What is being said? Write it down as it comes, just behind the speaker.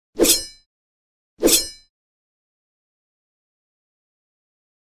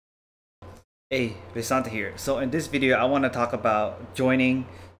Hey, Visanta here. So in this video, I want to talk about joining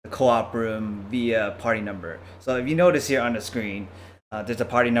the co-op room via party number. So if you notice here on the screen, there's a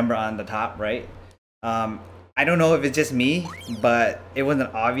party number on the top, right? Um, I don't know if it's just me, but it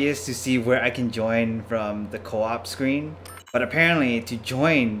wasn't obvious to see where I can join from the co-op screen. But apparently to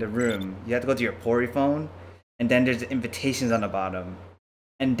join the room, you have to go to your Pori phone, and then there's the invitations on the bottom.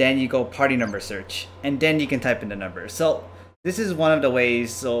 And then you go party number search, and then you can type in the number. So this is one of the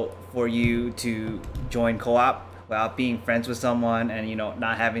ways for you to join co-op without being friends with someone and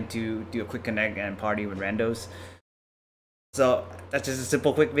not having to do a quick connect and party with randos. So that's just a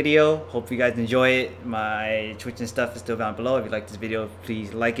simple quick video. Hope you guys enjoy it. My Twitch and stuff is still down below. If you like this video,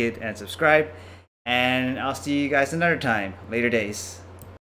 please like it and subscribe. And I'll see you guys another time. Later days.